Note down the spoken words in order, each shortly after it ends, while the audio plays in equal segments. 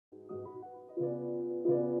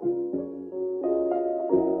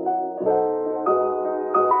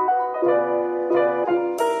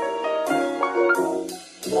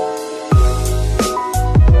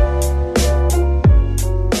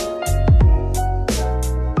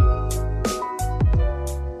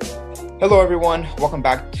Hello, everyone. Welcome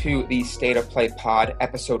back to the State of Play Pod,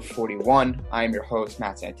 episode 41. I am your host,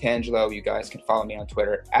 Matt Santangelo. You guys can follow me on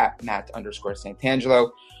Twitter at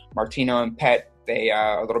Matt_Santangelo. Martino and Pet, they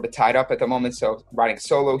are a little bit tied up at the moment, so I'm riding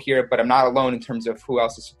solo here, but I'm not alone in terms of who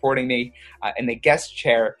else is supporting me. In the guest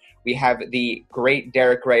chair, we have the great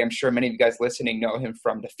Derek Ray. I'm sure many of you guys listening know him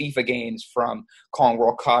from the FIFA games, from calling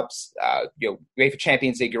World Cups, UEFA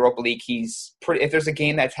Champions League, Europa League. If there's a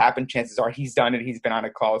game that's happened, chances are he's done it. He's been on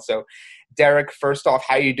a call. So, Derek, first off,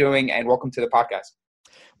 how are you doing? And welcome to the podcast.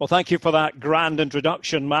 Well, thank you for that grand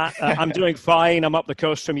introduction, Matt. I'm doing fine. I'm up the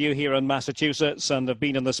coast from you here in Massachusetts, and I've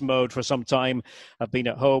been in this mode for some time. I've been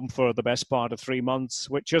at home for the best part of 3 months,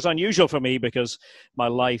 which is unusual for me because my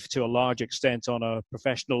life, to a large extent on a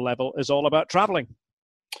professional level, is all about traveling.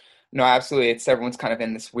 No, absolutely. Everyone's kind of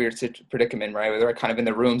in this weird predicament, right? Where they're kind of in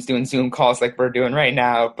the rooms doing Zoom calls like we're doing right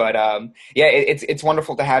now. But it's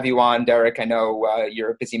wonderful to have you on, Derek. I know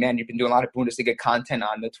you're a busy man. You've been doing a lot of Bundesliga content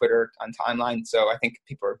on the Twitter on timeline, so I think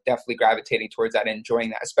people are definitely gravitating towards that and enjoying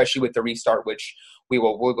that, especially with the restart, which we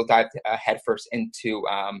will dive headfirst into.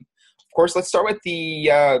 Of course, let's start with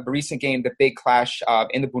the recent game, the big clash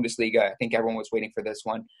in the Bundesliga. I think everyone was waiting for this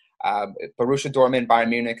one. Borussia Dortmund, Bayern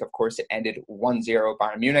Munich, of course, it ended 1-0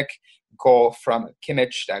 Bayern Munich. Goal from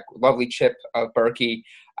Kimmich, that lovely chip of Berkey.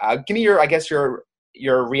 Give me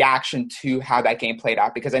your reaction to how that game played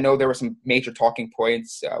out, because I know there were some major talking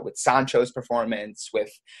points with Sancho's performance,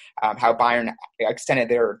 with how Bayern extended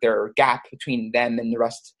their gap between them and the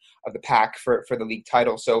rest of the pack for the league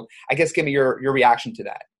title. So I guess give me your reaction to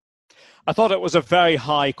that. I thought it was a very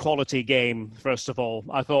high-quality game, first of all.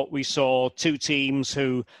 I thought we saw two teams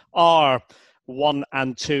who are 1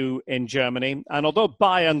 and 2 in Germany. And although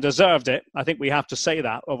Bayern deserved it, I think we have to say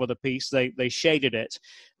that over the piece, they shaded it.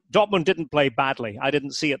 Dortmund didn't play badly. I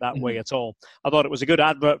didn't see it that way at all. I thought it was a good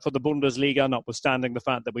advert for the Bundesliga, notwithstanding the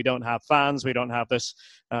fact that we don't have fans. We don't have this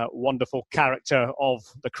wonderful character of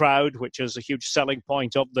the crowd, which is a huge selling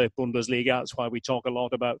point of the Bundesliga. That's why we talk a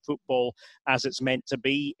lot about football as it's meant to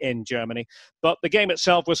be in Germany. But the game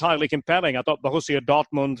itself was highly compelling. I thought Borussia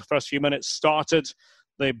Dortmund, first few minutes, started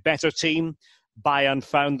the better team. Bayern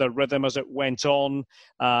found the rhythm as it went on.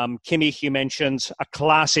 Kimmich, you mentioned, a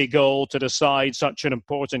classy goal to decide such an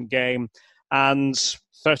important game. And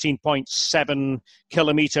 13.7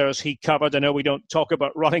 kilometers he covered. I know we don't talk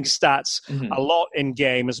about running stats a lot in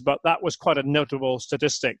games, but that was quite a notable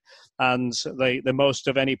statistic, and the most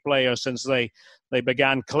of any player since they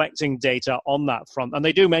began collecting data on that front. And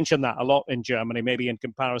they do mention that a lot in Germany, maybe in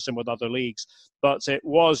comparison with other leagues. But it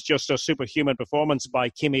was just a superhuman performance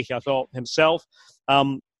by Kimmich, I thought, himself. I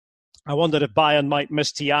wondered if Bayern might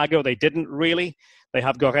miss Thiago. They didn't really. They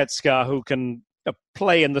have Goretzka, who can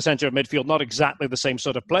play in the centre of midfield, not exactly the same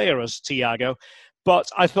sort of player as Thiago, but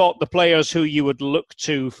I thought the players who you would look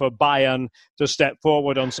to for Bayern to step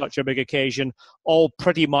forward on such a big occasion all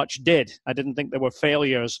pretty much did. I didn't think there were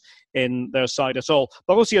failures in their side at all.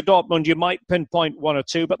 Borussia Dortmund, you might pinpoint one or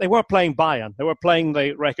two, but they were playing Bayern. They were playing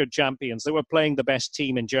the record champions. They were playing the best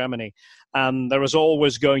team in Germany. And there is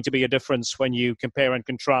always going to be a difference when you compare and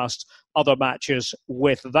contrast other matches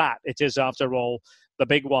with that. It is, after all, the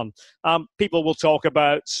big one. People will talk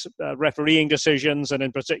about refereeing decisions, and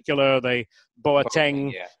in particular the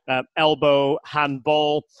Boateng elbow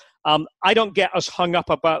handball. I don't get as hung up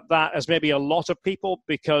about that as maybe a lot of people,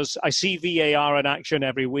 because I see VAR in action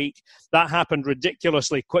every week. That happened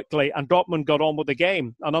ridiculously quickly, and Dortmund got on with the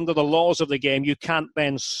game. And under the laws of the game, you can't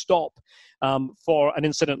then stop for an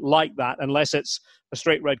incident like that unless it's a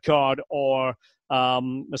straight red card or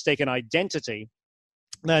mistaken identity.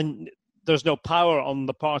 Then there's no power on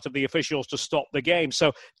the part of the officials to stop the game.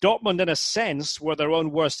 So Dortmund, in a sense, were their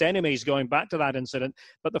own worst enemies going back to that incident.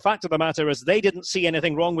 But the fact of the matter is they didn't see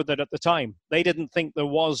anything wrong with it at the time. They didn't think there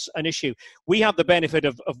was an issue. We have the benefit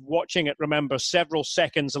of watching it, remember, several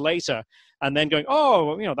seconds later, and then going,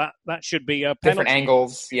 that should be a penalty. Different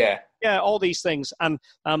angles, yeah. Yeah, all these things. And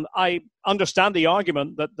I understand the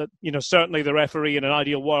argument that certainly the referee in an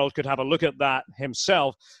ideal world could have a look at that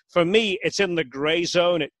himself. For me, it's in the grey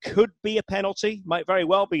zone. It could be a penalty, might very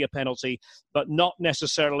well be a penalty, but not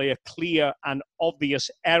necessarily a clear and obvious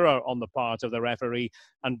error on the part of the referee.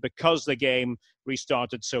 And because the game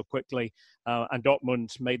restarted so quickly and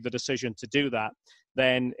Dortmund made the decision to do that,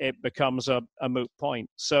 then it becomes a moot point.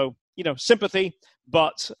 So, sympathy,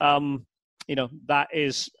 but, that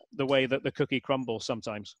is the way that the cookie crumbles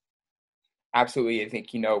sometimes. Absolutely. I think,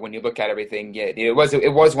 when you look at everything, yeah, it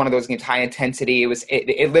was one of those games, high intensity.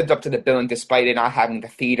 It lived up to the billing despite it not having the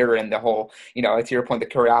theater and the whole, to your point, the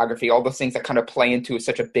choreography, all those things that kind of play into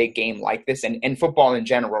such a big game like this, and football in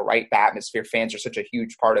general, right? The atmosphere, fans are such a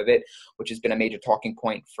huge part of it, which has been a major talking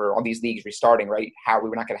point for all these leagues restarting, right? How we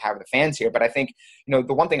were not going to have the fans here. But I think,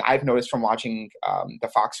 the one thing I've noticed from watching the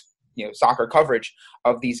Fox, soccer coverage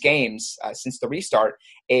of these games since the restart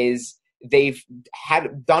is they've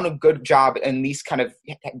done a good job at least kind of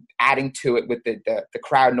adding to it with the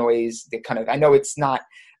crowd noise. The kind of, I know it's not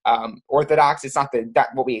orthodox. It's not that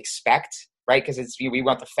what we expect, right? Because we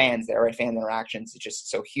want the fans there, right? Fan interactions. It's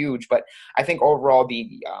just so huge. But I think overall the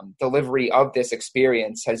delivery of this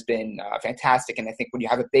experience has been fantastic. And I think when you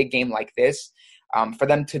have a big game like this, for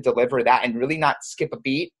them to deliver that and really not skip a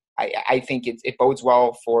beat, I think it bodes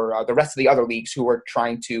well for the rest of the other leagues who are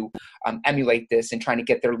trying to emulate this and trying to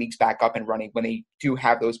get their leagues back up and running when they do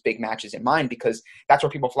have those big matches in mind, because that's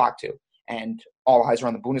where people flock to. And all eyes are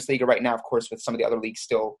on the Bundesliga right now, of course, with some of the other leagues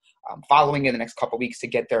still following in the next couple of weeks to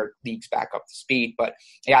get their leagues back up to speed. But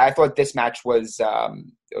yeah, I thought this match was a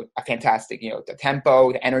fantastic, the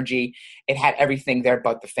tempo, the energy, it had everything there,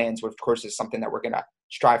 but the fans, which of course is something that we're going to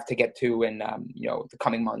strive to get to in, the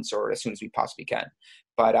coming months or as soon as we possibly can.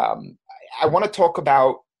 But I want to talk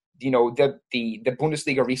about, the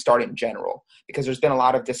Bundesliga restart in general, because there's been a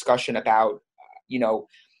lot of discussion about,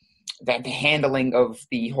 the handling of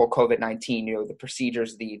the whole COVID-19, the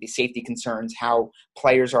procedures, the safety concerns, how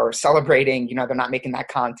players are celebrating, they're not making that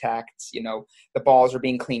contact, the balls are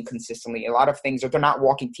being cleaned consistently. A lot of things,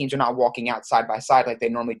 teams are not walking out side by side like they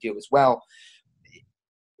normally do as well.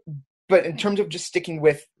 But in terms of just sticking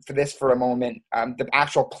with for this for a moment, the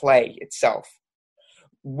actual play itself,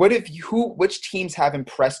 which teams have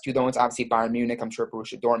impressed you? Though it's obviously Bayern Munich, I'm sure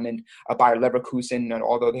Borussia Dortmund, Bayer Leverkusen, and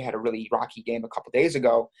although they had a really rocky game a couple days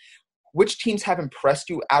ago, which teams have impressed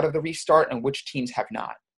you out of the restart and which teams have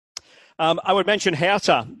not? I would mention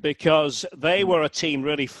Hertha, because they were a team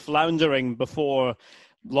really floundering before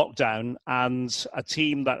lockdown, and a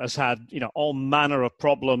team that has had all manner of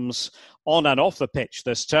problems on and off the pitch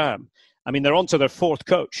this term. I mean, they're on to their fourth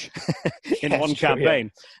coach in one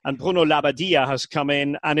campaign. Yeah. And Bruno Labbadia has come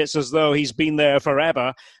in, and it's as though he's been there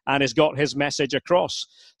forever and has got his message across.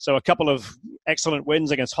 So a couple of excellent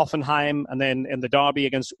wins against Hoffenheim, and then in the derby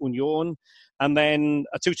against Union, and then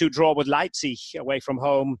a 2-2 draw with Leipzig away from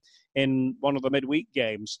home in one of the midweek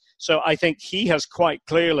games. So I think he has quite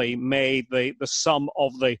clearly made the sum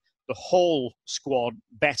of the whole squad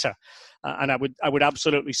better. And I would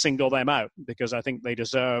absolutely single them out, because I think they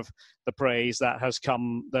deserve the praise that has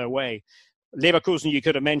come their way. Leverkusen you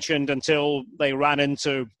could have mentioned until they ran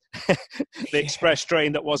into the express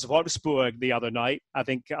train that was Wolfsburg the other night. I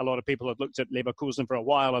think a lot of people had looked at Leverkusen for a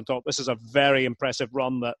while and thought this is a very impressive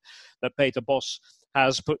run that Peter Bosz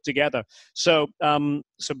has put together. So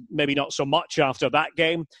maybe not so much after that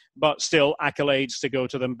game, but still accolades to go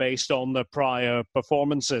to them based on the prior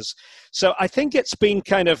performances. So I think it's been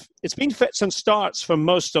fits and starts for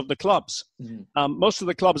most of the clubs. Mm-hmm. Most of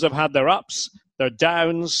the clubs have had their ups, their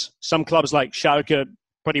downs. Some clubs like Schalke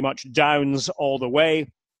pretty much downs all the way.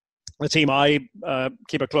 The team I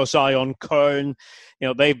keep a close eye on, Köln,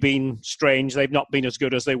 they've been strange. They've not been as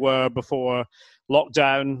good as they were before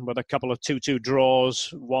lockdown, with a couple of 2-2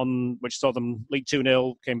 draws, one which saw them lead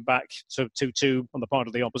 2-0, came back to 2-2 on the part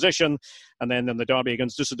of the opposition, and then in the derby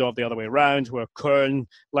against Düsseldorf the other way around, where Köln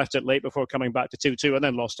left it late before coming back to 2-2 and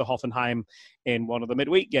then lost to Hoffenheim in one of the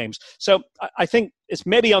midweek games. So I think it's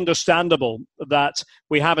maybe understandable that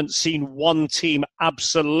we haven't seen one team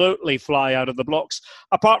absolutely fly out of the blocks,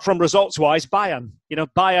 apart from results-wise, Bayern.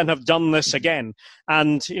 Bayern have done this again,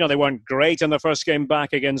 and they weren't great in their first game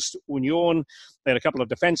back against Union. They had a couple of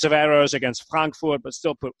defensive errors against Frankfurt, but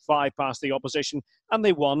still put 5 past the opposition, and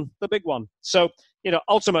they won the big one. So,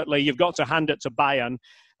 ultimately, you've got to hand it to Bayern.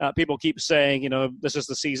 People keep saying, this is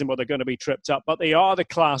the season where they're going to be tripped up, but they are the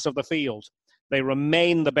class of the field. They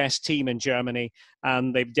remain the best team in Germany,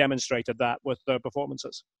 and they've demonstrated that with their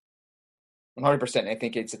performances. 100%. I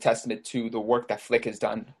think it's a testament to the work that Flick has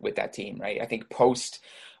done with that team, right? I think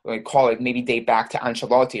maybe date back to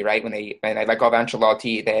Ancelotti, right? When they let go of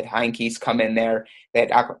Ancelotti, they had Heinkes come in there. They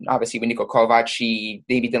had, obviously, when Niko Kovac, he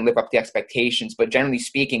maybe didn't live up to expectations, but generally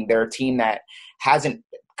speaking, they're a team that hasn't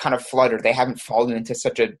kind of fluttered. They haven't fallen into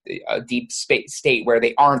such a deep state where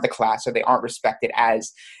they aren't the class or they aren't respected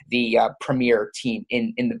as the premier team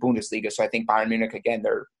in the Bundesliga. So I think Bayern Munich, again,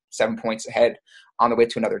 they're 7 points ahead on the way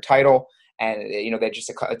to another title. And, they're just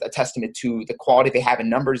a testament to the quality they have in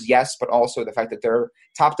numbers, yes, but also the fact that they're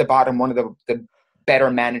top to bottom one of the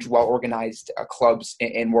better managed, well-organized clubs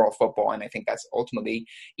in world football. And I think that's ultimately,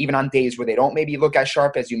 even on days where they don't maybe look as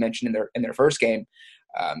sharp, as you mentioned in their first game.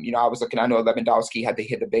 I know Lewandowski had to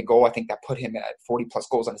hit the big goal. I think that put him at 40-plus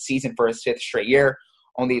goals on the season for his 5th straight year.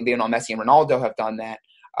 Only Lionel Messi and Ronaldo have done that.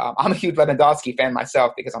 I'm a huge Lewandowski fan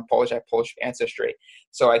myself because I'm Polish. I have Polish ancestry.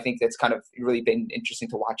 So I think that's kind of really been interesting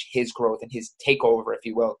to watch his growth and his takeover, if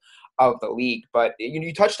you will, of the league. But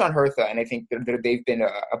you touched on Hertha, and I think they've been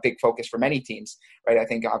a big focus for many teams, right? I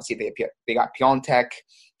think obviously they got Piontek.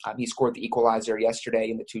 He scored the equalizer yesterday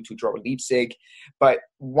in the 2-2 draw with Leipzig. But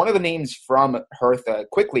one of the names from Hertha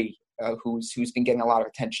quickly, who's been getting a lot of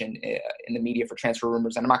attention in the media for transfer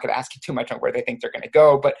rumors, and I'm not going to ask you too much on where they think they're going to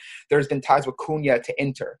go, but there's been ties with Cunha to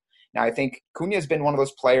Inter. Now, I think Cunha has been one of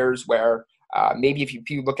those players where maybe if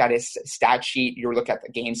you look at his stat sheet, you look at the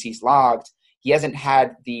games he's logged, he hasn't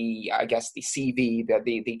had the CV,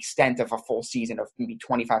 the extent of a full season of maybe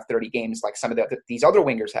 25, 30 games like some of these other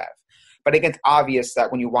wingers have. But I think it's obvious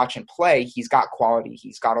that when you watch him play, he's got quality.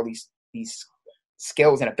 He's got all these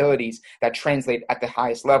skills and abilities that translate at the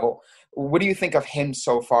highest level. What do you think of him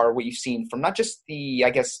so far, what you've seen from not just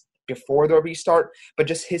before the restart, but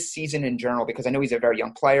just his season in general? Because I know he's a very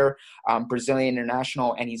young player, Brazilian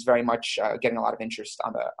international, and he's very much getting a lot of interest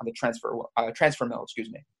on the transfer mill,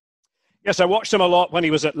 excuse me. Yes, I watched him a lot when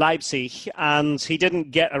he was at Leipzig, and he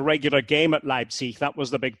didn't get a regular game at Leipzig. That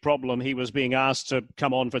was the big problem. He was being asked to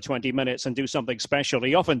come on for 20 minutes and do something special.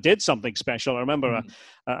 He often did something special. I remember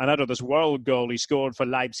an out-of-this-world goal he scored for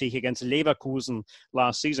Leipzig against Leverkusen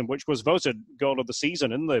last season, which was voted goal of the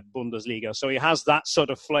season in the Bundesliga. So he has that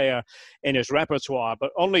sort of flair in his repertoire,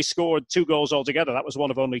 but only scored 2 goals altogether. That was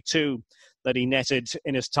one of only 2 that he netted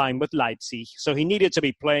in his time with Leipzig. So he needed to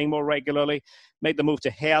be playing more regularly, made the move to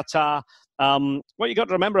Hertha. What you got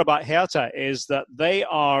to remember about Hertha is that they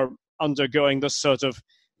are undergoing this sort of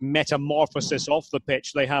metamorphosis off the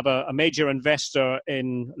pitch. They have a major investor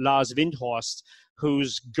in Lars Windhorst,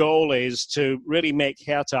 whose goal is to really make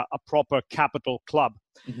Hertha a proper capital club.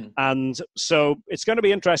 Mm-hmm. And so it's going to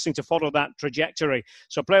be interesting to follow that trajectory.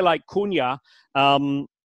 So a player like Cunha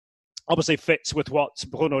obviously fits with what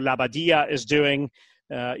Bruno Labbadia is doing.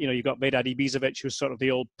 You've got Vedat Ibisevic, who's sort of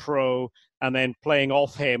the old pro, and then playing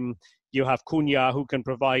off him, you have Cunha, who can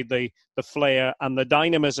provide the flair and the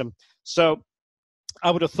dynamism. So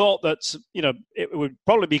I would have thought that, it would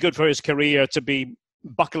probably be good for his career to be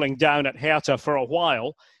buckling down at Hertha for a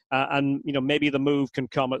while, and maybe the move can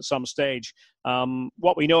come at some stage.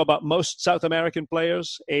 What we know about most South American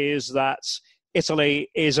players is that Italy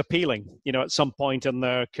is appealing, at some point in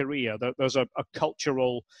their career. There's a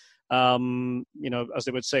cultural, as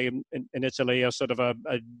they would say in Italy, a sort of a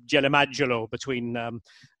gelemaggio between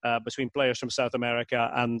players from South America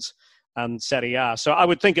and Serie A. So I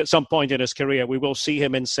would think at some point in his career, we will see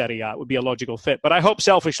him in Serie A. It would be a logical fit. But I hope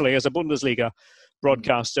selfishly, as a Bundesliga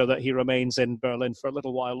broadcaster, that he remains in Berlin for a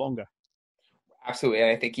little while longer. Absolutely. And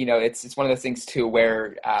I think, it's one of those things too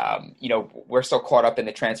where, we're so caught up in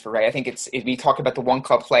the transfer, right? I think we talk about the one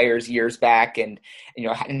club players years back and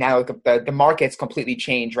now the market's completely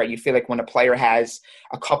changed, right? You feel like when a player has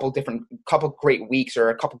a couple great weeks or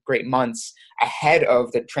a couple great months ahead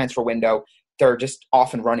of the transfer window, they're just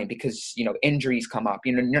off and running because, injuries come up.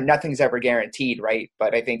 Nothing's ever guaranteed, right?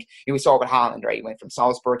 But I think we saw it with Haaland, right? He went from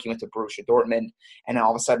Salzburg, he went to Borussia Dortmund, and then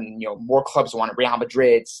all of a sudden, more clubs wanted Real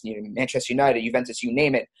Madrid, Manchester United, Juventus, you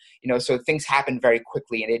name it. So things happen very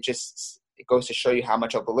quickly, and it goes to show you how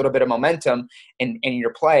much of a little bit of momentum in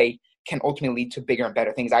your play can ultimately lead to bigger and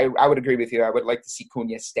better things. I would agree with you. I would like to see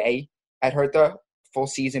Cunha stay at Hertha full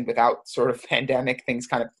season without sort of pandemic things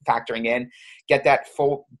kind of factoring in, get that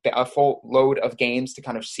full load of games to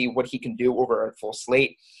kind of see what he can do over a full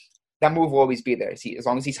slate. That move will always be there. As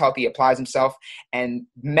long as he's healthy, he applies himself. And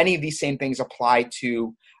many of these same things apply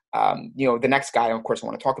to, the next guy, of course, I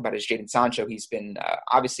want to talk about is Jadon Sancho. He's been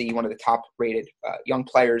obviously one of the top rated young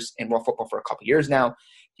players in world football for a couple years now.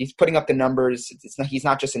 He's putting up the numbers. He's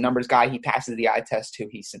not just a numbers guy. He passes the eye test too.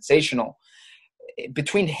 He's sensational.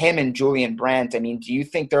 Between him and Julian Brandt, do you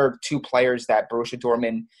think there are 2 players that Borussia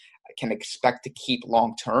Dortmund can expect to keep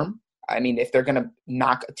long term? If they're going to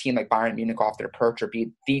knock a team like Bayern Munich off their perch or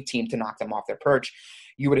be the team to knock them off their perch,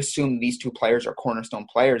 you would assume these 2 players are cornerstone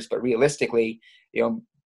players. But realistically,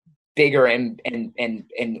 bigger and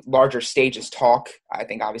larger stages talk. I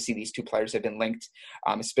think obviously these 2 players have been linked,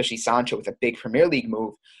 especially Sancho with a big Premier League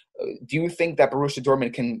move. Do you think that Borussia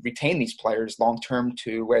Dortmund can retain these players long term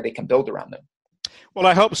to where they can build around them? Well,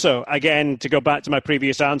 I hope so. Again, to go back to my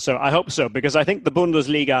previous answer, I hope so, because I think the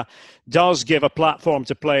Bundesliga does give a platform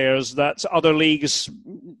to players that other leagues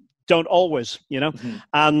don't always, Mm-hmm.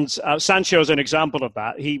 And Sancho is an example of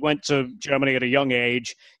that. He went to Germany at a young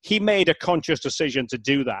age. He made a conscious decision to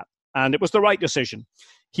do that, and it was the right decision.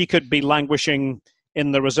 He could be languishing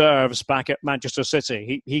in the reserves back at Manchester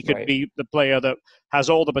City. He could be the player that has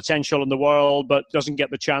all the potential in the world but doesn't get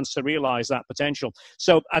the chance to realise that potential.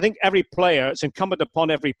 So I think it's incumbent upon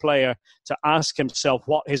every player to ask himself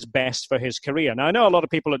what is best for his career. Now, I know a lot of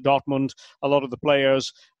people at Dortmund, a lot of the players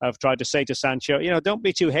have tried to say to Sancho, don't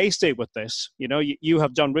be too hasty with this. You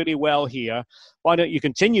have done really well here. Why don't you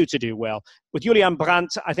continue to do well? With Julian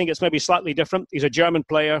Brandt, I think it's maybe slightly different. He's a German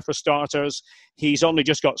player, for starters. He's only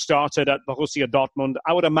just got started at Borussia Dortmund.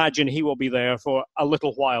 I would imagine he will be there for a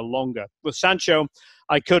little while longer. With Sancho,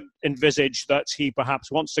 I could envisage that he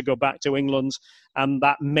perhaps wants to go back to England, and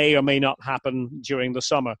that may or may not happen during the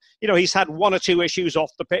summer. He's had one or two issues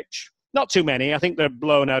off the pitch. Not too many. I think they're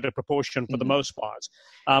blown out of proportion for the most part.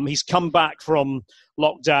 He's come back from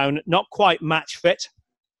lockdown, not quite match fit.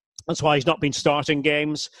 That's why he's not been starting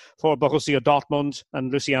games for Borussia Dortmund.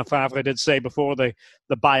 And Lucien Favre did say before the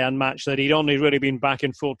Bayern match that he'd only really been back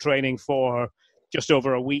in full training for just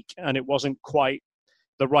over a week, and it wasn't quite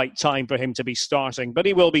the right time for him to be starting. But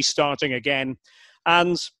he will be starting again.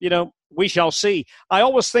 And, we shall see. I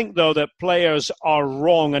always think, though, that players are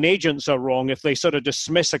wrong and agents are wrong if they sort of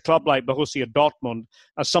dismiss a club like Borussia Dortmund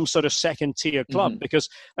as some sort of second-tier club. Because,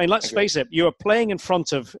 let's face it, you're playing in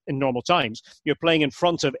normal times, you're playing in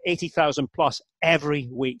front of 80,000 plus every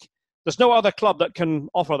week. There's no other club that can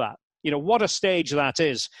offer that. What a stage that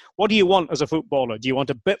is. What do you want as a footballer? Do you want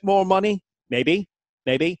a bit more money? Maybe.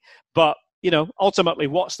 But ultimately,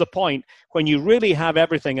 what's the point when you really have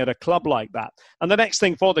everything at a club like that? And the next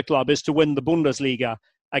thing for the club is to win the Bundesliga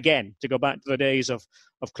again, to go back to the days of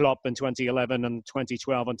Klopp in 2011 and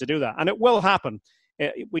 2012 and to do that. And it will happen.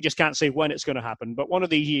 We just can't say when it's going to happen. But one of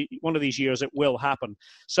these years, it will happen.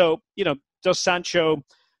 So, does Sancho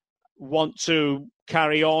want to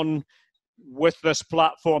carry on with this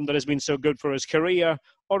platform that has been so good for his career,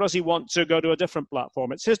 or does he want to go to a different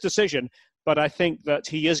platform? It's his decision. But I think that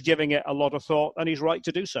he is giving it a lot of thought, and he's right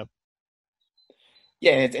to do so.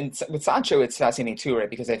 Yeah, and with Sancho, it's fascinating too, right?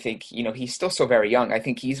 Because I think, he's still so very young. I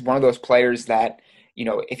think he's one of those players that,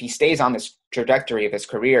 if he stays on this trajectory of his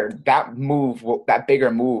career, that bigger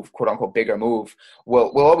move, quote unquote, bigger move, will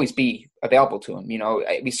always be available to him.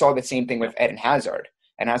 We saw the same thing with Eden Hazard.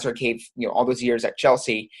 And Hazard gave, all those years at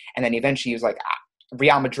Chelsea, and then eventually he was like,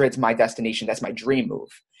 Real Madrid's my destination. That's my dream move.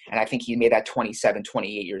 And I think he made that 27,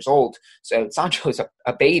 28 years old. So Sancho is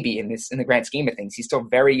a baby in the grand scheme of things. He's still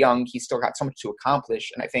very young. He's still got so much to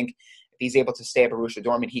accomplish. And I think if he's able to stay at Borussia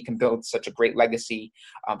Dortmund, he can build such a great legacy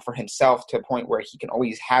for himself to a point where he can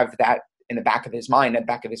always have that in the back of his mind, in the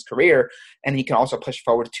back of his career. And he can also push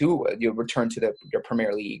forward to return to your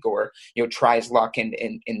Premier League, or, try his luck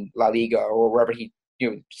in La Liga or wherever he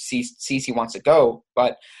sees he wants to go.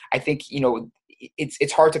 But I think,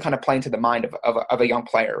 it's hard to kind of play into the mind of a young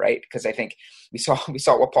player, right? Because I think we saw it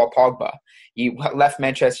with Paul Pogba. He left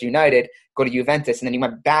Manchester United, go to Juventus, and then he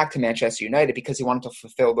went back to Manchester United because he wanted to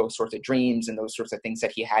fulfill those sorts of dreams and those sorts of things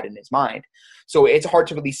that he had in his mind. So it's hard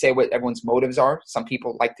to really say what everyone's motives are. Some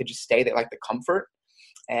people like to just stay; they like the comfort.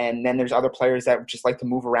 And then there's other players that just like to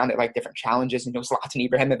move around. They like different challenges. Zlatan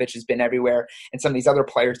Ibrahimovic has been everywhere. And some of these other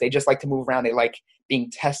players, they just like to move around. They like being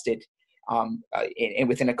tested and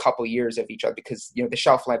within a couple years of each other, because the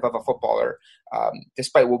shelf life of a footballer,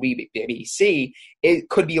 despite what we maybe see, it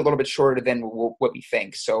could be a little bit shorter than what we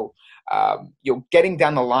think. So getting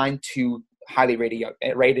down the line to highly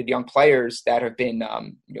rated young players that have been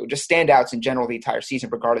just standouts in general the entire season,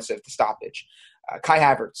 regardless of the stoppage. Kai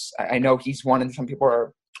Havertz, I know he's one, and some people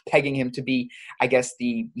are pegging him to be, I guess,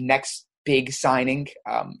 the next big signing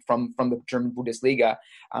from the German Bundesliga.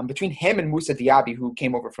 Between him and Moussa Diaby, who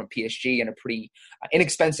came over from PSG in a pretty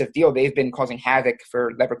inexpensive deal, they've been causing havoc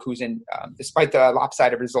for Leverkusen, despite the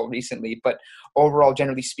lopsided result recently. But overall,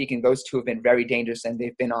 generally speaking, those two have been very dangerous, and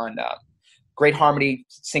they've been on great harmony,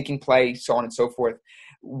 sinking play, so on and so forth.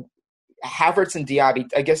 Havertz and Diaby,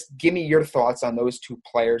 I guess, give me your thoughts on those two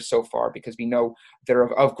players so far, because we know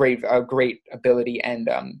they're of great ability, and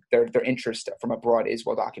their interest from abroad is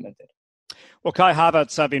well documented. Well, Kai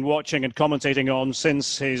Havertz I've been watching and commentating on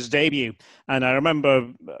since his debut. And I remember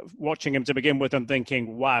watching him to begin with and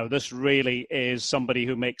thinking, wow, this really is somebody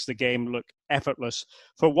who makes the game look effortless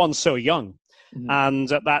for one so young. Mhm.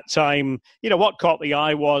 And at that time, what caught the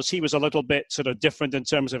eye was he was a little bit sort of different in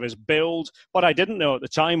terms of his build. What I didn't know at the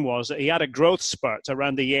time was that he had a growth spurt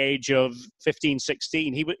around the age of 15,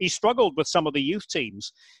 16. He struggled with some of the youth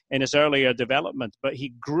teams in his earlier development, but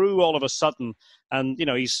he grew all of a sudden, and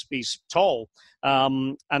he's tall,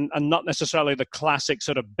 and not necessarily the classic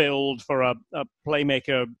sort of build for a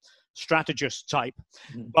playmaker strategist type,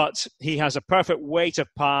 but he has a perfect way to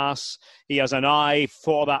pass. He has an eye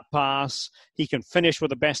for that pass. He can finish with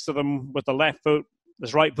the best of them with the left foot.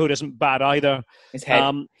 His right foot isn't bad either.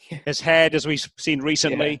 His head, as we've seen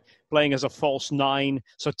recently, playing as a false nine.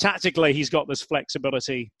 So tactically, he's got this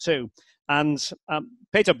flexibility too. And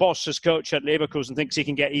Peter Bosz, his coach at Leverkusen, thinks he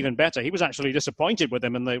can get even better. He was actually disappointed with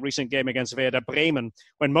him in the recent game against Werder Bremen.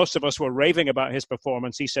 When most of us were raving about his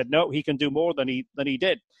performance, he said, no, he can do more than he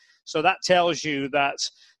did. So that tells you that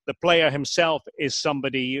the player himself is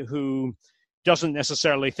somebody who doesn't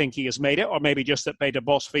necessarily think he has made it, or maybe just that Peter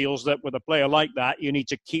Bosz feels that with a player like that, you need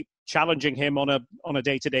to keep challenging him on a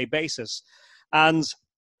day-to-day basis. And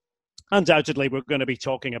undoubtedly, we're going to be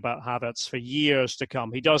talking about Havertz for years to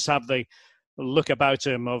come. He does have the look about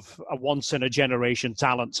him of a once-in-a-generation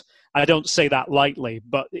talent. I don't say that lightly,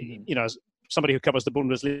 but, somebody who covers the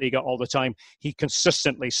Bundesliga all the time, he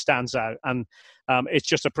consistently stands out. And it's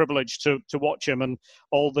just a privilege to watch him and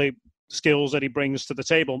all the skills that he brings to the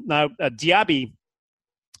table. Now, Diaby,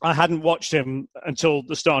 I hadn't watched him until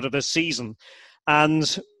the start of this season.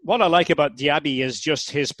 And what I like about Diaby is just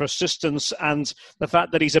his persistence and the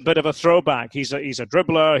fact that he's a bit of a throwback. He's a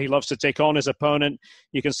dribbler. He loves to take on his opponent.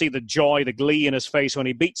 You can see the joy, the glee in his face when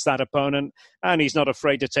he beats that opponent, and he's not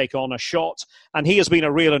afraid to take on a shot. And he has been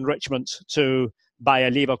a real enrichment to Bayer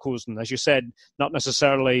Leverkusen. As you said, not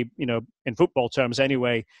necessarily, in football terms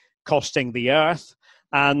anyway, costing the earth.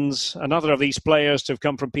 And another of these players to have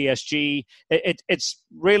come from PSG, it's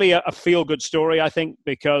really a feel-good story, I think,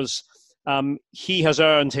 because he has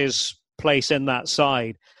earned his place in that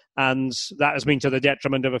side, and that has been to the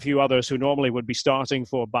detriment of a few others who normally would be starting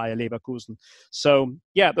for Bayer Leverkusen. So,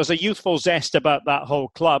 there's a youthful zest about that whole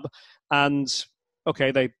club, and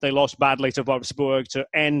okay, they lost badly to Wolfsburg to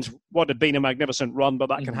end what had been a magnificent run, but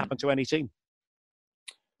that can happen to any team.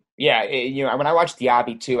 Yeah, when I watch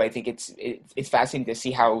Diaby too, I think it's fascinating to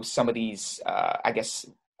see how some of these,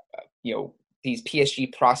 these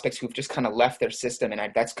PSG prospects who've just kind of left their system. And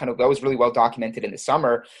that was really well documented in the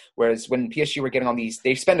summer. Whereas when PSG were getting all these,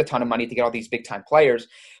 they spend a ton of money to get all these big time players,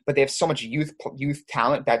 but they have so much youth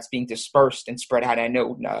talent that's being dispersed and spread out. I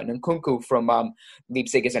know Nkunku from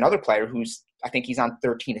Leipzig is another player I think he's on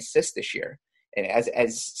 13 assists this year. And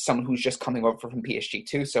as someone who's just coming over from PSG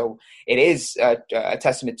too. So it is a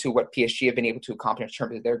testament to what PSG have been able to accomplish in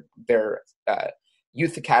terms of their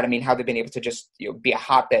youth academy and how they've been able to just be a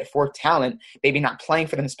hotbed for talent, maybe not playing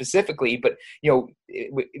for them specifically, but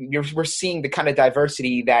we're seeing the kind of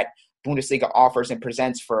diversity that Bundesliga offers and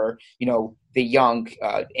presents for the young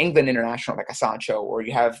England international like a Sancho, or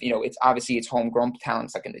you have it's obviously it's homegrown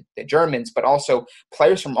talents like in the Germans, but also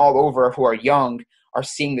players from all over who are young are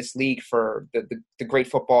seeing this league for the great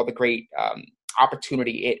football, the great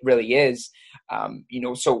opportunity it really is.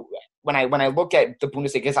 So when I look at the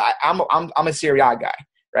Bundesliga, because I'm a Serie A guy,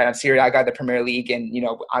 right? I'm Serie A guy, the Premier League, and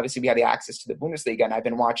obviously we have the access to the Bundesliga, and I've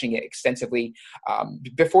been watching it extensively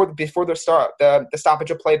before the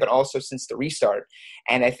stoppage of play, but also since the restart.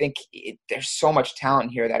 And I think there's so much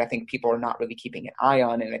talent here that I think people are not really keeping an eye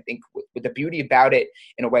on. And I think with the beauty about it,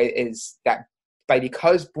 in a way, is that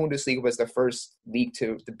because Bundesliga was the first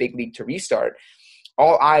the big league to restart,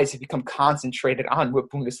 all eyes have become concentrated on what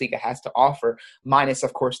Bundesliga has to offer, minus,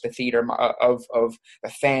 of course, the theater of the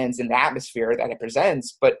fans and the atmosphere that it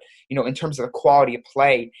presents. But, in terms of the quality of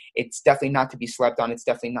play, it's definitely not to be slept on. It's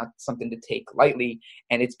definitely not something to take lightly.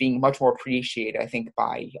 And it's being much more appreciated, I think,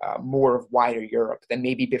 by more of wider Europe than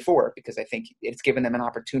maybe before, because I think it's given them an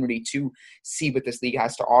opportunity to see what this league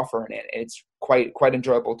has to offer. And it's quite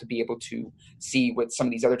enjoyable to be able to see what some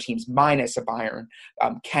of these other teams, minus a Bayern,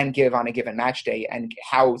 can give on a given match day, and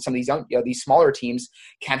how some of these these smaller teams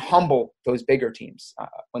can humble those bigger teams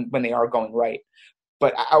when they are going right.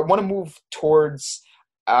 But I want to move towards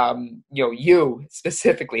you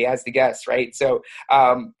specifically as the guest, right? So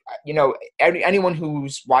anyone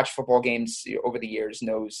who's watched football games over the years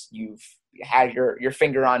knows you've had your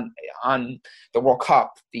finger on the World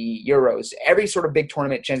Cup, the Euros, every sort of big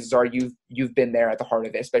tournament. Chances are you've been there at the heart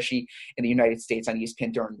of it, especially in the United States on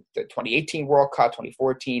ESPN during the 2018 World Cup,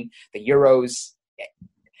 2014, the Euros.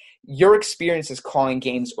 Your experiences calling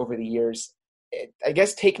games over the years, I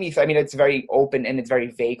guess, take me. I mean, it's a very open and it's a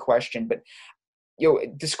very vague question, but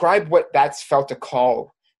describe what that's felt to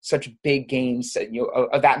call such big games,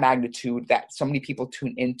 of that magnitude that so many people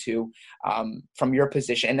tune into from your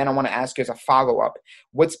position? And then I want to ask you as a follow-up,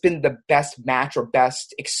 what's been the best match or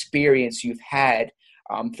best experience you've had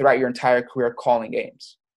throughout your entire career calling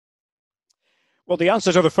games? Well, the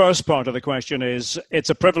answer to the first part of the question is it's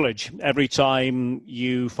a privilege every time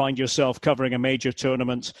you find yourself covering a major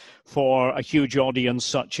tournament for a huge audience,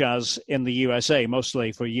 such as in the USA,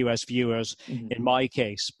 mostly for US viewers in my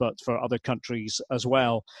case, but for other countries as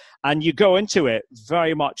well. And you go into it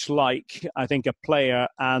very much like, I think, a player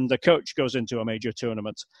and a coach goes into a major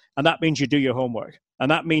tournament. And that means you do your homework. And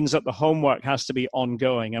that means that the homework has to be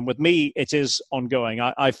ongoing. And with me, it is ongoing.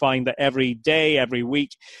 I find that every day, every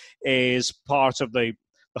week is part of the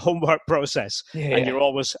homework process. Yeah. And you're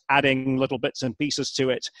always adding little bits and pieces to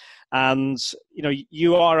it. And,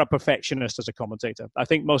 you are a perfectionist as a commentator. I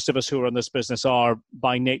think most of us who are in this business are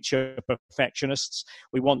by nature perfectionists.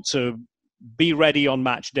 We want to be ready on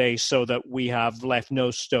match day so that we have left no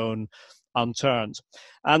stone unturned.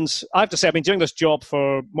 And I have to say, I've been doing this job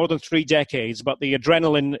for more than 3 decades, but the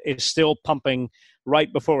adrenaline is still pumping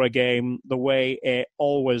right before a game the way it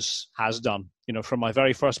always has done. From my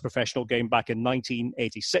very first professional game back in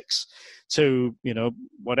 1986 to,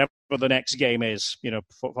 whatever the next game is,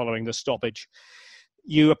 following the stoppage.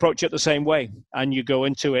 You approach it the same way, and you go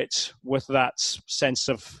into it with that sense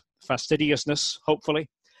of fastidiousness, hopefully.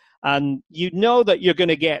 And you know that you're going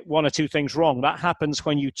to get 1 or 2 things wrong. That happens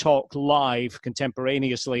when you talk live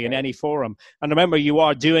contemporaneously in any forum. And remember, you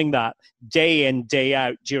are doing that day in, day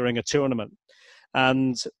out during a tournament.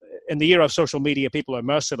 And in the era of social media, people are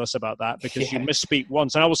merciless about that because you misspeak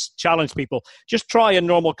once. And I always challenge people, just try a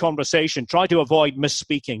normal conversation. Try to avoid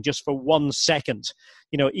misspeaking just for 1 second,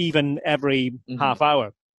 even every half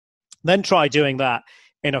hour. Then try doing that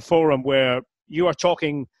in a forum where you are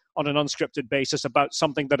talking on an unscripted basis about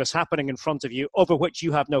something that is happening in front of you over which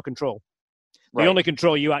you have no control. The only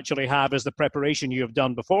control you actually have is the preparation you have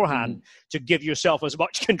done beforehand to give yourself as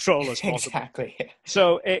much control as possible. Exactly.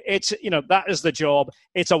 So it's, that is the job.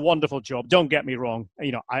 It's a wonderful job. Don't get me wrong.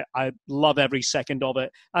 I love every second of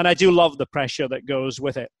it. And I do love the pressure that goes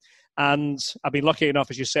with it. And I've been lucky enough,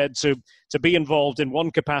 as you said, to be involved in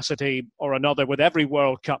one capacity or another with every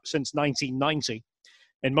World Cup since 1990.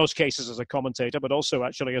 In most cases as a commentator, but also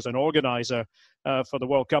actually as an organizer for the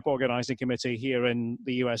World Cup Organizing Committee here in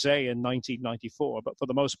the USA in 1994, but for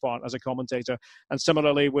the most part as a commentator. And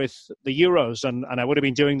similarly with the Euros, and I would have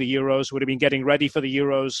been doing the Euros, would have been getting ready for the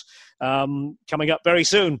Euros coming up very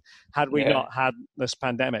soon had we not had this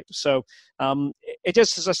pandemic. So it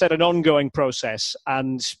is, as I said, an ongoing process,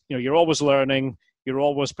 and you're always learning, you're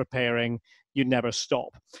always preparing, you never stop.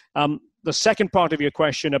 The second part of your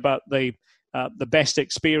question about the best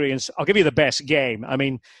experience, I'll give you the best game. I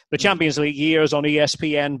mean, the Champions League years on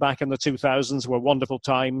ESPN back in the 2000s were wonderful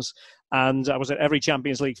times, and I was at every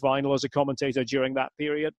Champions League final as a commentator during that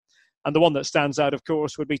period. And the one that stands out, of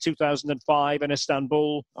course, would be 2005 in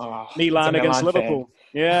Istanbul, Milan against Liverpool.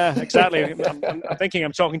 Fan. Yeah, exactly. I'm thinking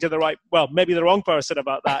I'm talking to maybe the wrong person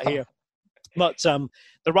about that here. But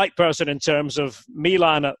the right person in terms of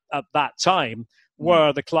Milan at that time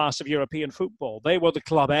were the class of European football. They were the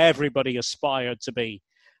club everybody aspired to be.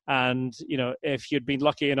 And, if you'd been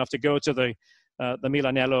lucky enough to go to the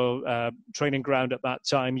Milanello training ground at that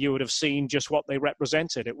time, you would have seen just what they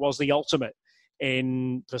represented. It was the ultimate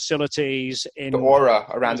in facilities, in the aura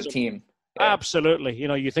around the team. Yeah. Absolutely.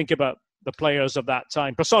 You think about the players of that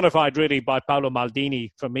time, personified really by Paolo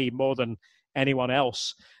Maldini for me more than anyone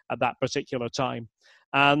else at that particular time.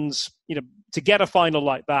 And, to get a final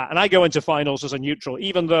like that, and I go into finals as a neutral,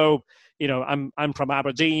 even though, I'm from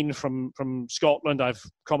Aberdeen, from Scotland. I've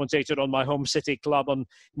commentated on my home city club on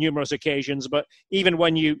numerous occasions. But even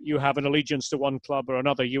when you have an allegiance to one club or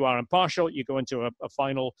another, you are impartial. You go into a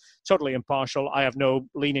final totally impartial. I have no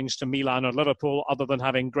leanings to Milan or Liverpool other than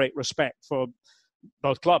having great respect for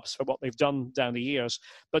both clubs for what they've done down the years.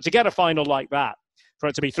 But to get a final like that, for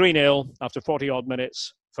it to be 3-0 after 40-odd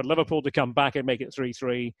minutes, for Liverpool to come back and make it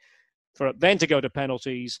 3-3, for it then to go to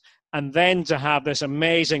penalties, and then to have this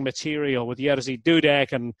amazing material with Jerzy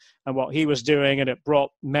Dudek and what he was doing, and it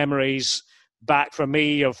brought memories back for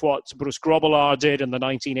me of what Bruce Grobbelaar did in the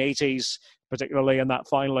 1980s, particularly in that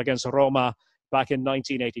final against Roma back in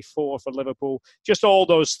 1984 for Liverpool. Just all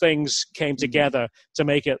those things came together to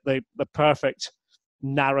make it the perfect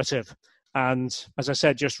narrative. And as I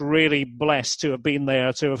said, just really blessed to have been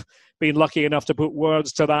there, to have been lucky enough to put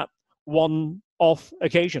words to that one-off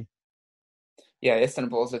occasion. Yeah,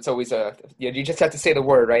 Istanbul's, it's always you just have to say the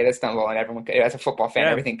word, right? Istanbul, and everyone, as a football fan, Yeah.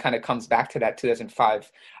 everything kind of comes back to that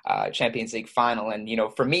 2005 Champions League final. And,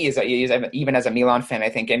 for me, even as a Milan fan, I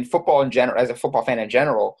think, and football in general, as a football fan in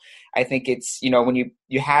general, I think it's, when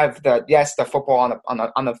you have the football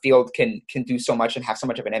on the field can do so much and have so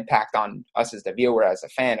much of an impact on us as the viewer, as a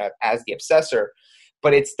fan, as the obsessor,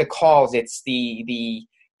 but it's the calls, it's the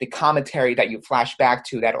commentary that you flash back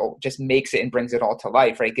to that just makes it and brings it all to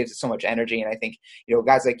life, right? It gives it so much energy. And I think,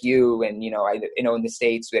 guys like you and, in the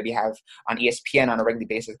States that we have on ESPN on a regular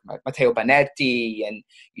basis, Matteo Bonetti, and,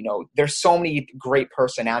 there's so many great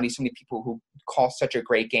personalities, so many people who call such a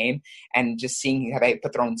great game, and just seeing how they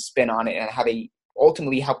put their own spin on it and how they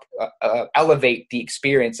ultimately help elevate the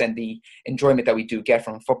experience and the enjoyment that we do get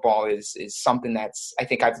from football is something that's, I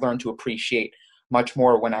think I've learned to appreciate much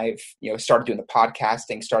more when I've, started doing the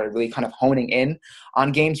podcasting, started really kind of honing in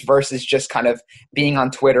on games versus just kind of being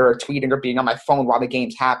on Twitter or tweeting or being on my phone while the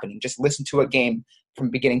game's happening. Just listen to a game from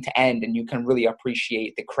beginning to end, and you can really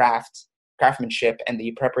appreciate the craftsmanship and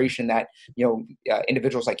the preparation that,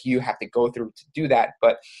 individuals like you have to go through to do that.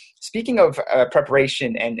 But speaking of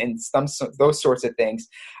preparation and those sorts of things,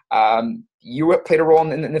 you played a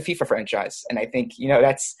role in the FIFA franchise. And I think,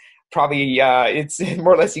 that's probably it's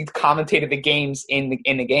more or less you commentated the games in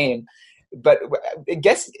the game. But I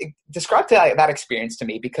guess describe that experience to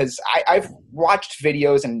me, because I've watched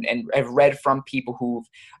videos and I've read from people who've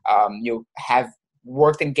have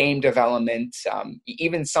worked in game development,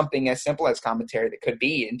 even something as simple as commentary that could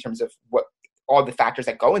be in terms of what all the factors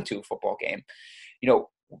that go into a football game.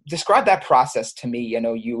 Describe that process to me. I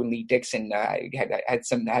know you and Lee Dixon had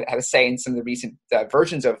a say in some of the recent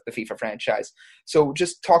versions of the FIFA franchise. So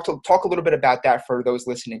just talk a little bit about that for those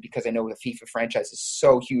listening, because I know the FIFA franchise is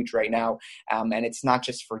so huge right now, and it's not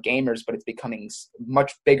just for gamers, but it's becoming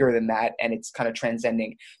much bigger than that, and it's kind of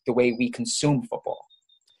transcending the way we consume football.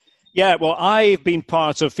 Yeah, well, I've been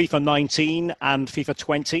part of FIFA 19 and FIFA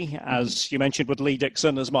 20, as you mentioned, with Lee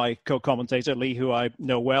Dixon as my co-commentator. Lee, who I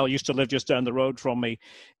know well, used to live just down the road from me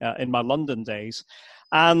in my London days.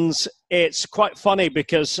 And it's quite funny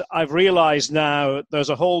because I've realized now there's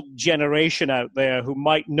a whole generation out there who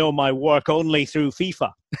might know my work only through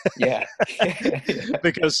FIFA. Yeah.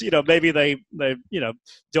 Because, maybe they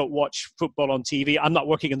don't watch football on TV. I'm not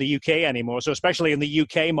working in the UK anymore. So especially in the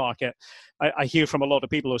UK market, I hear from a lot of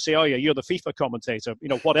people who say, "Oh yeah, you're the FIFA commentator.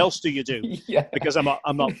 What else do you do?" Yeah. Because I'm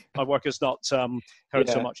not, my work is not heard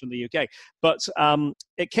so much in the UK. But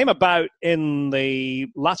it came about in the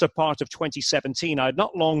latter part of 2017. I had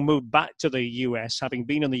not long moved back to the US, having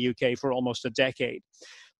been in the UK for almost a decade,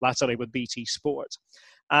 latterly with BT Sport.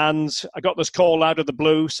 And I got this call out of the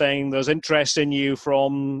blue saying there's interest in you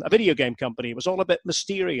from a video game company. It was all a bit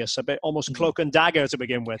mysterious, a bit almost cloak and dagger to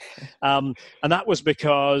begin with. And that was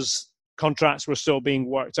because contracts were still being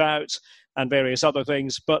worked out and various other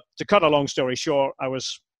things. But to cut a long story short, I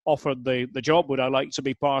was offered the job. Would I like to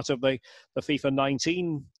be part of the FIFA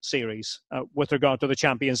 19 series with regard to the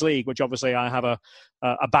Champions League, which obviously I have a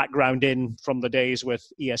background in from the days with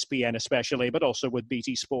ESPN especially, but also with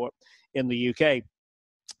BT Sport in the UK.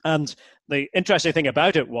 And the interesting thing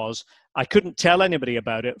about it was I couldn't tell anybody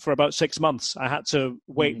about it for about 6 months. I had to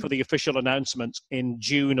wait for the official announcement in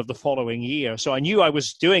June of the following year. So I knew I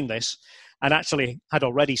was doing this and actually had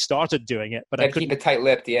already started doing it. But I couldn't keep it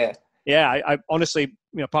tight-lipped, yeah. Yeah, I honestly,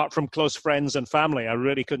 apart from close friends and family, I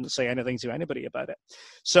really couldn't say anything to anybody about it.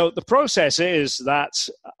 So the process is that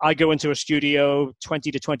I go into a studio 20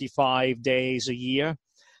 to 25 days a year,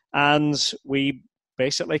 and we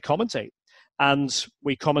basically commentate. And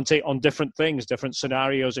we commentate on different things, different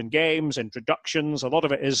scenarios in games, introductions. A lot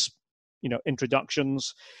of it is,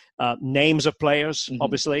 introductions, names of players,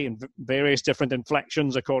 obviously, and various different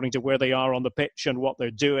inflections according to where they are on the pitch and what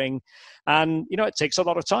they're doing. And, it takes a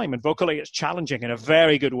lot of time. And vocally, it's challenging in a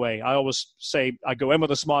very good way. I always say I go in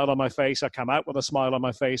with a smile on my face. I come out with a smile on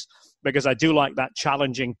my face because I do like that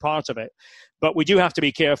challenging part of it. But we do have to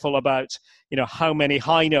be careful about, how many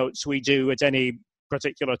high notes we do at any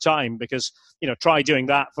particular time, because try doing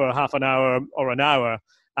that for half an hour or an hour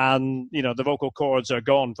and the vocal cords are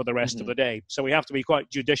gone for the rest of the day. So we have to be quite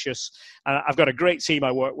judicious. I've got a great team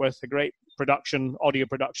I work with, a great audio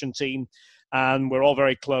production team, and we're all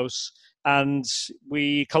very close and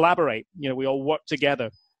we collaborate. We all work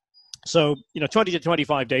together. So, 20 to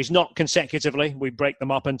 25 days, not consecutively. We break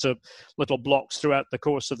them up into little blocks throughout the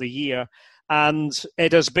course of the year. And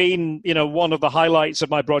it has been, one of the highlights of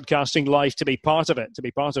my broadcasting life to be part of it, to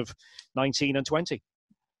be part of 19 and 20.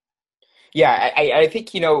 Yeah, I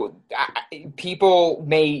think, people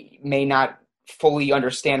may not fully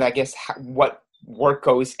understand, I guess, what work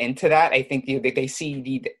goes into that. I think they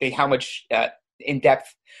see how much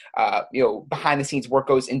in-depth, behind-the-scenes work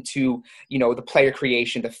goes into, the player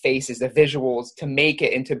creation, the faces, the visuals to make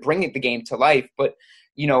it and to bring the game to life. But,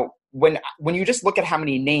 when you just look at how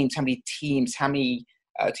many names, how many teams, how many,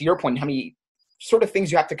 to your point, how many sort of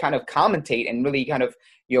things you have to kind of commentate and really kind of,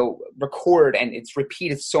 record, and it's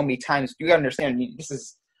repeated so many times, you got to understand this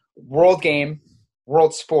is world game,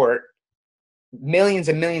 world sport, millions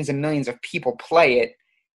and millions and millions of people play it,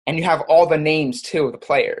 and you have all the names too of the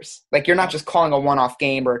players. Like, you're not just calling a one-off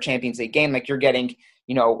game or a Champions League game, like you're getting,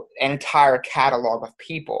 an entire catalog of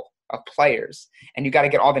people, of players, and you got to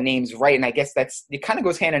get all the names right. And I guess it kind of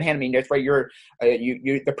goes hand in hand. I mean, that's right. You're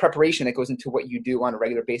the preparation that goes into what you do on a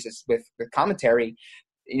regular basis with the commentary,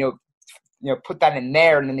 put that in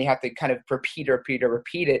there, and then you have to kind of repeat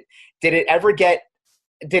it. Did it ever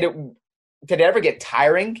get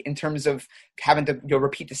tiring in terms of having to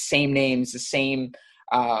repeat the same names, the same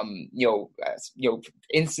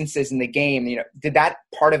instances in the game? Did that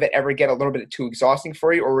part of it ever get a little bit too exhausting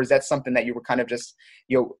for you, or was that something that you were kind of just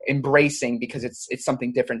embracing because it's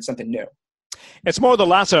something different, something new? It's more the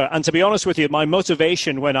latter. And to be honest with you, my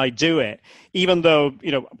motivation when I do it, even though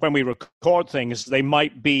when we record things they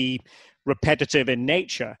might be repetitive in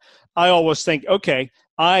nature, I always think, okay,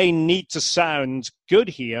 I need to sound good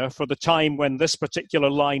here for the time when this particular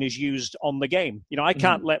line is used on the game. I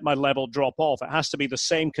can't let my level drop off. It has to be the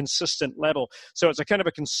same consistent level. So it's a kind of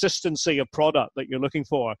a consistency of product that you're looking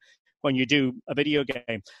for when you do a video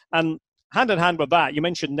game. And hand in hand with that, you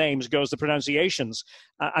mentioned names, goes the pronunciations.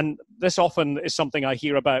 And this often is something I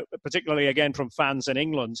hear about, particularly again from fans in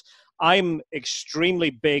England. I'm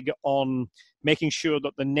extremely big on making sure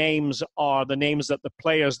that the names are the names that the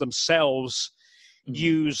players themselves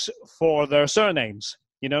use for their surnames,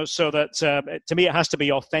 so that to me it has to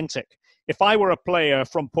be authentic. If I were a player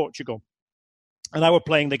from Portugal and I were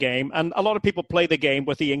playing the game, and a lot of people play the game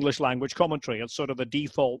with the English language commentary, it's sort of the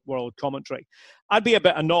default world commentary, I'd be a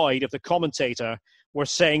bit annoyed if the commentator were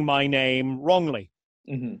saying my name wrongly,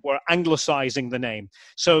 were anglicizing the name.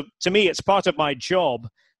 So to me, it's part of my job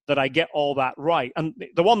that I get all that right. And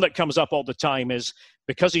the one that comes up all the time is,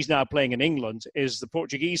 because he's now playing in England, is the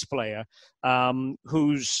Portuguese player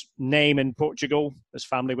whose name in Portugal, his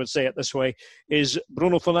family would say it this way, is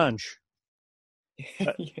Bruno Fernandes.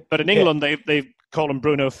 But in England, they call him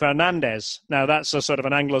Bruno Fernandes. Now, that's a sort of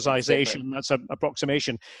an anglicization, that's an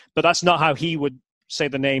approximation, but that's not how he would say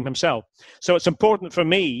the name himself. So it's important for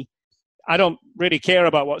me. I don't really care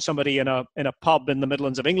about what somebody in a pub in the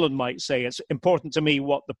Midlands of England might say. It's important to me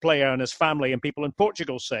what the player and his family and people in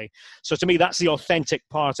Portugal say. So to me, that's the authentic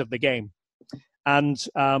part of the game. And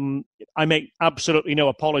I make absolutely no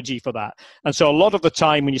apology for that. And so a lot of the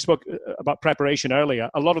time, when you spoke about preparation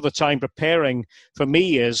earlier, a lot of the time preparing for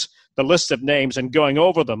me is the list of names and going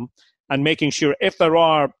over them and making sure if there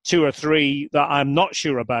are 2 or 3 that I'm not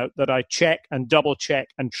sure about, that I check and double check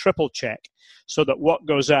and triple check, so that what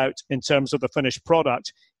goes out in terms of the finished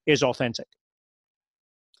product is authentic.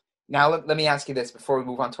 Now, let me ask you this before we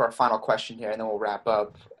move on to our final question here, and then we'll wrap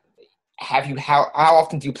up. How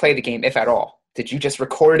often do you play the game, if at all? Did you just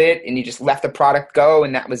record it and you just let the product go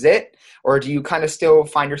and that was it? Or do you kind of still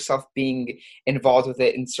find yourself being involved with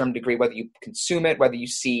it in some degree, whether you consume it, whether you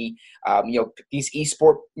see these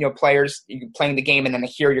esport players playing the game and then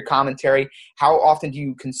hear your commentary? How often do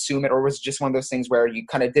you consume it, or was it just one of those things where you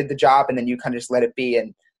kind of did the job and then you kind of just let it be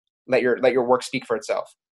and let your work speak for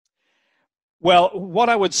itself? Well, what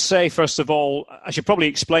I would say, first of all, I should probably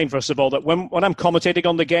explain, first of all, that when I'm commentating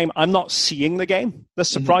on the game, I'm not seeing the game. This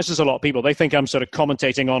surprises a lot of people. They think I'm sort of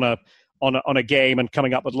commentating on a game and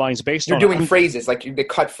coming up with lines based on it. You're doing phrases, like the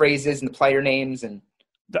cut phrases and the player names. And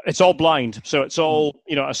it's all blind. So it's all,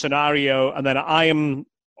 a scenario, and then I am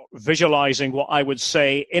visualizing what I would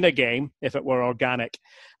say in a game if it were organic,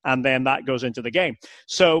 and then that goes into the game.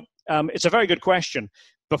 So it's a very good question.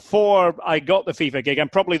 Before I got the FIFA gig, I'm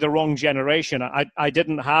probably the wrong generation. I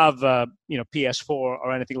didn't have PS4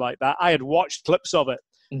 or anything like that. I had watched clips of it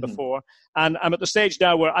before, and I'm at the stage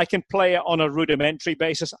now where I can play it on a rudimentary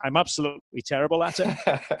basis. I'm absolutely terrible at it,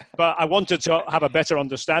 but I wanted to have a better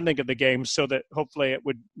understanding of the game so that hopefully it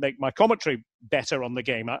would make my commentary better on the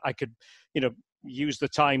game. I could, use the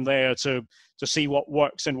time there to see what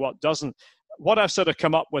works and what doesn't. What I've sort of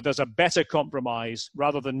come up with as a better compromise,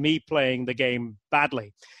 rather than me playing the game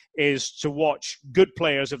badly, is to watch good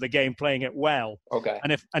players of the game playing it well. Okay.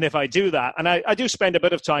 And if I do that, and I do spend a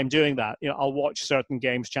bit of time doing that, I'll watch certain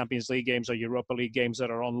games, Champions League games or Europa League games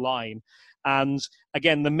that are online. And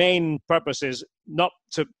again, the main purpose is not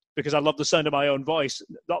to, because I love the sound of my own voice,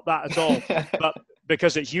 not that at all, but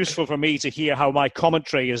because it's useful for me to hear how my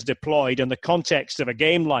commentary is deployed in the context of a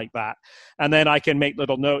game like that. And then I can make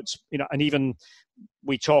little notes, and even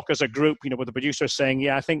we talk as a group, with the producer saying,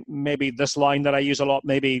 I think maybe this line that I use a lot,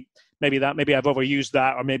 maybe I've overused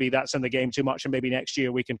that, or maybe that's in the game too much, and maybe next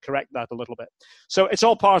year we can correct that a little bit. So it's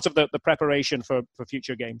all part of the preparation for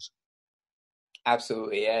future games.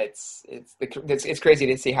 Absolutely, yeah. It's crazy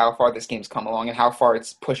to see how far this game's come along and how far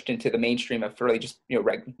it's pushed into the mainstream of really just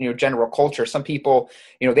general culture. Some people,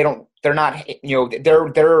 they're not,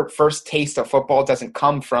 their first taste of football doesn't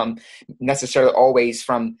come from necessarily always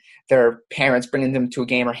from their parents bringing them to a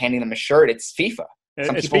game or handing them a shirt. It's FIFA.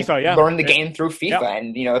 Some it's people FIFA, yeah. learn the game through FIFA,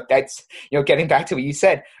 and that's getting back to what you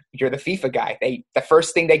said. You're the FIFA guy. The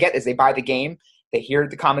first thing they get is they buy the game. They hear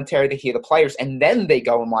the commentary, they hear the players, and then they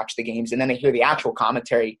go and watch the games, and then they hear the actual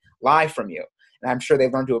commentary live from you. And I'm sure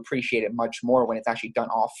they've learned to appreciate it much more when it's actually done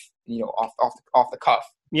off the cuff.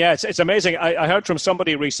 Yeah, it's amazing. I heard from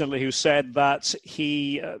somebody recently who said that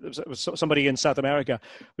it was somebody in South America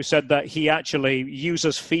who said that he actually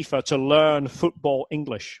uses FIFA to learn football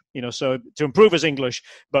English, so to improve his English,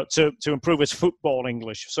 but to improve his football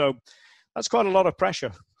English. So that's quite a lot of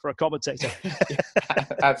pressure for a commentator.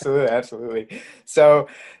 Absolutely. So,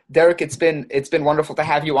 Derek, it's been wonderful to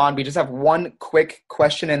have you on. We just have one quick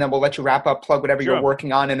question, and then we'll let you wrap up, plug whatever you're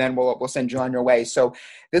working on, and then we'll send you on your way. So,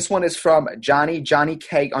 this one is from Johnny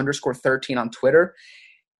K_13 on Twitter.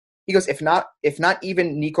 He goes, if not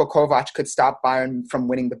even Niko Kovac could stop Bayern from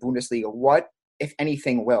winning the Bundesliga, what, if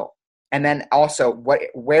anything, will? And then also,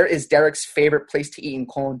 where is Derek's favorite place to eat in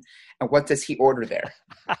Cologne, and what does he order there?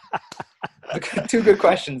 Two good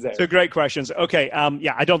questions there. Two great questions. Okay,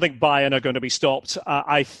 I don't think Bayern are going to be stopped.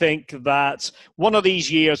 I think that one of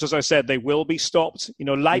these years, as I said, they will be stopped.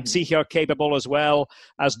 Leipzig are capable as well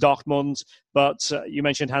as Dortmund, but you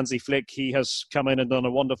mentioned Hansi Flick. He has come in and done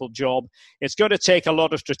a wonderful job. It's going to take a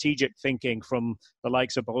lot of strategic thinking from the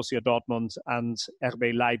likes of Borussia Dortmund and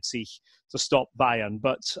RB Leipzig to stop Bayern,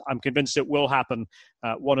 but I'm convinced it will happen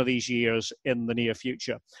one of these years in the near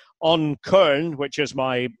future. On Köln, which is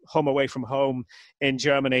my home away from home in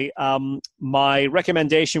Germany, my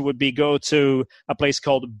recommendation would be go to a place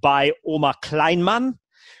called Bei Oma Kleinmann,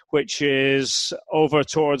 which is over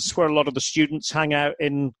towards where a lot of the students hang out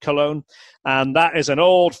in Cologne. And that is an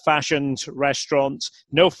old-fashioned restaurant,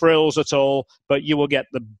 no frills at all, but you will get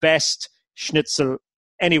the best schnitzel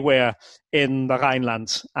anywhere in the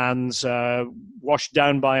Rhineland, and washed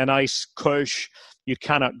down by a nice Kölsch. You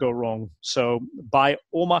cannot go wrong. So Bei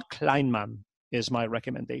Oma Kleinmann is my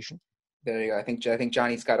recommendation. There you go. I think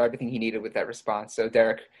Johnny's got everything he needed with that response. So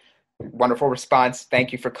Derek, wonderful response.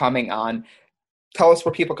 Thank you for coming on. Tell us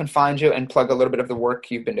where people can find you and plug a little bit of the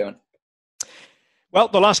work you've been doing. Well,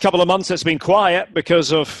 the last couple of months it's been quiet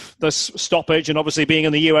because of this stoppage, and obviously being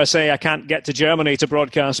in the USA, I can't get to Germany to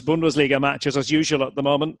broadcast Bundesliga matches as usual at the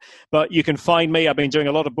moment. But you can find me. I've been doing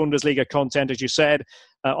a lot of Bundesliga content, as you said,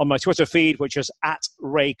 on my Twitter feed, which is at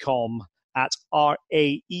Raecom, at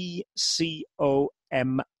RAECOMM.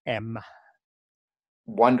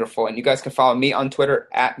 Wonderful. And you guys can follow me on Twitter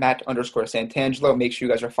at Matt_Santangelo. Make sure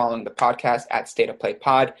you guys are following the podcast at State of Play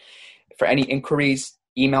Pod. For any inquiries,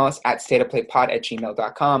 email us at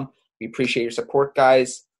stateofplaypod@gmail.com. We appreciate your support,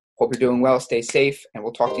 guys. Hope you're doing well. Stay safe, and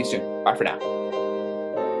we'll talk to you soon. Bye for now.